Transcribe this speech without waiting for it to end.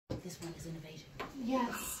this one is innovative.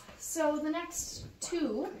 Yes. So the next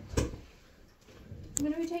two, I'm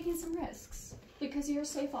going to be taking some risks because you're a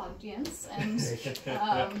safe audience, and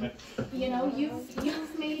you know,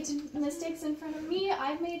 you've made mistakes in front of me.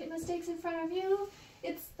 I've made mistakes in front of you.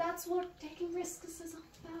 That's what taking risks is all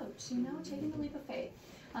about. You know, taking the leap of faith.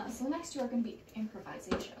 So the next two are going to be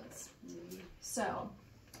improvisations. So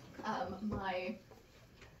my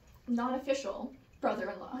non-official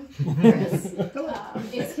brother-in-law, Chris,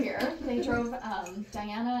 is here. They drove,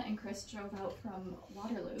 Diana and Chris drove out from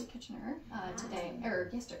Waterloo, Kitchener,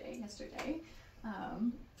 yesterday.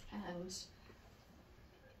 And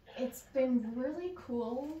it's been really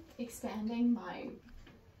cool expanding my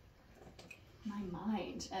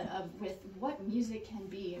mind with what music can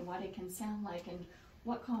be and what it can sound like and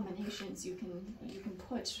what combinations you can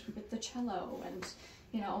put with the cello. And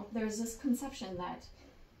you know, there's this conception that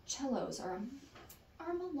cellos are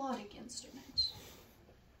a melodic instrument.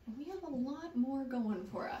 And we have a lot more going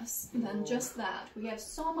for us than just that. We have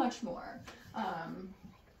so much more.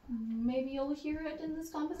 Maybe you'll hear it in this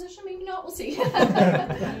composition, maybe not, we'll see. Find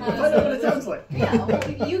out what it sounds like. Yeah,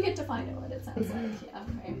 well, you get to find out what it sounds like. Yeah,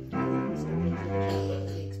 right.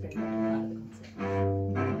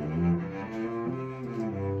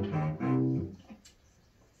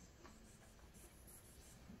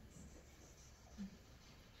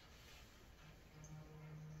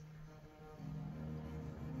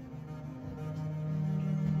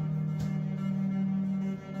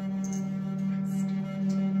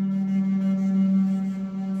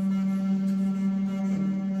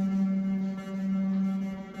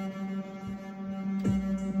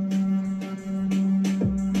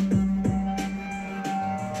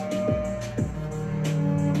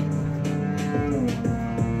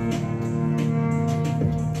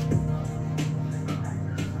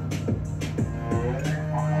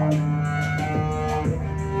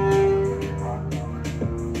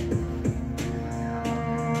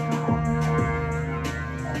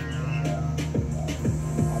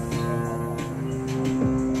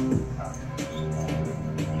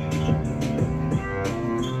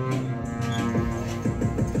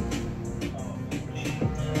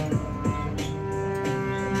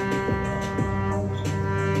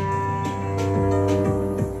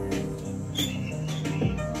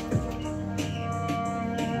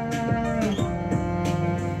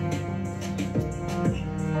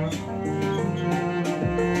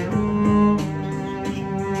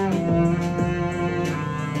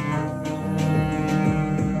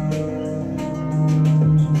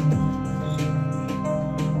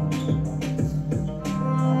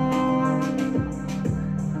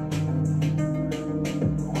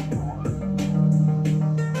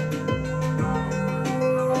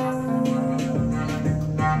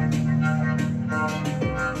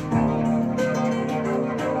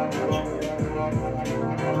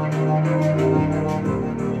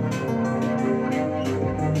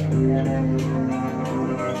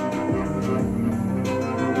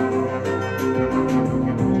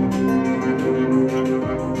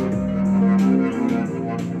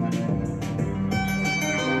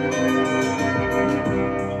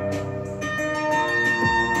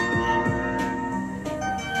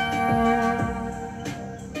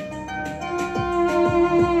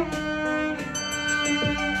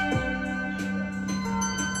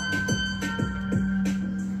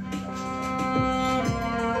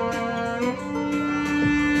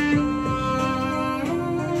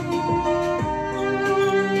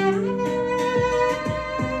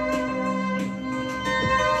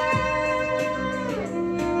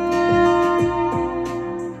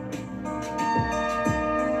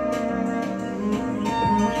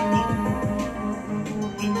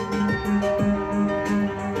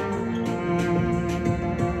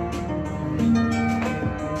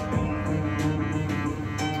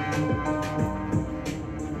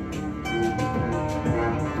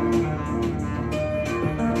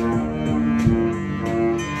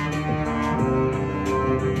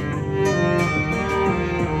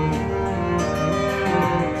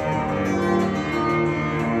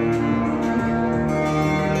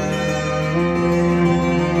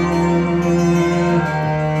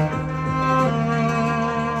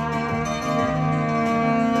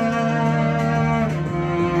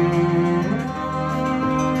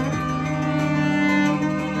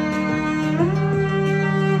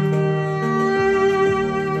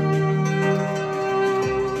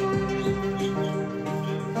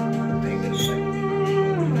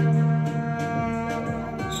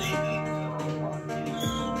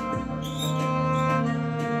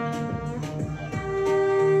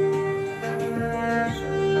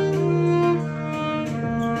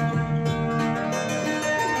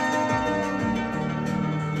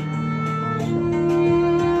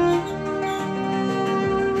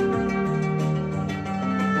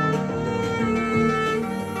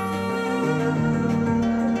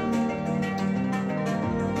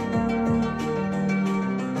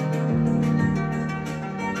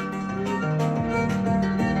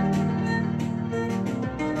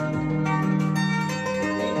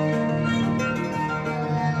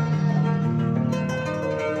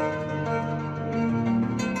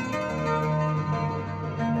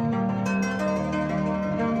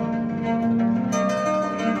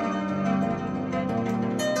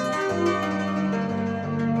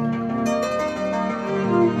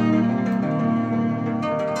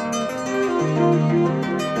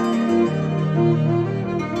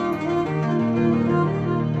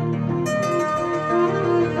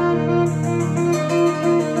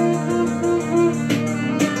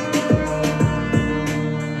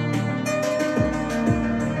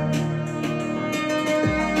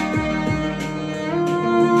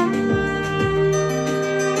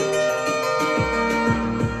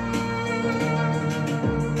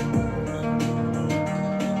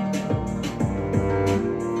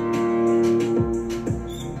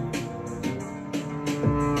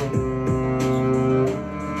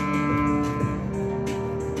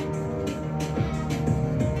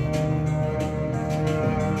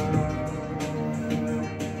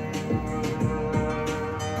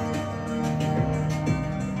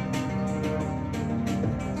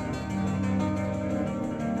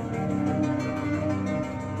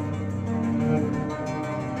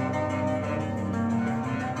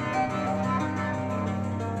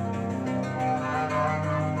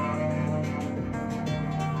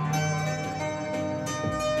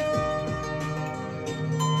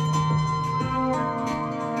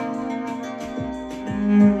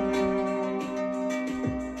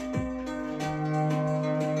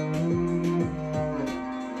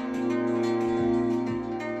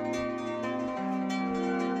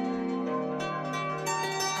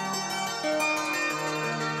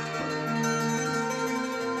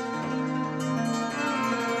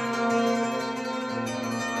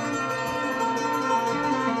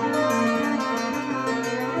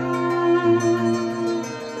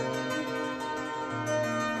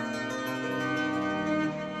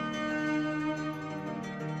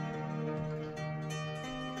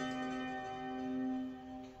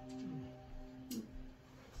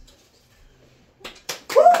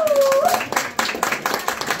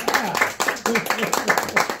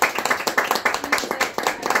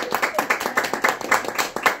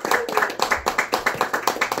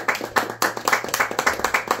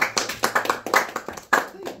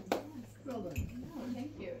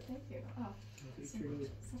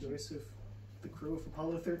 The crew of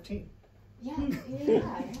Apollo 13. Yeah.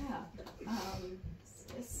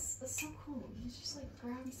 It's so cool. You just like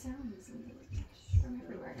grab sounds and from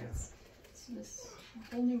everywhere. It's this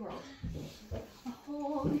whole new world. A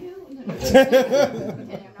whole new. No.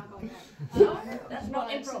 Okay, I'm not going there. That's not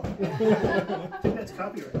improv. I think that's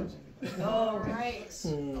copyrighted. All right.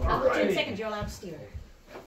 After 10 seconds, you're allowed to steal.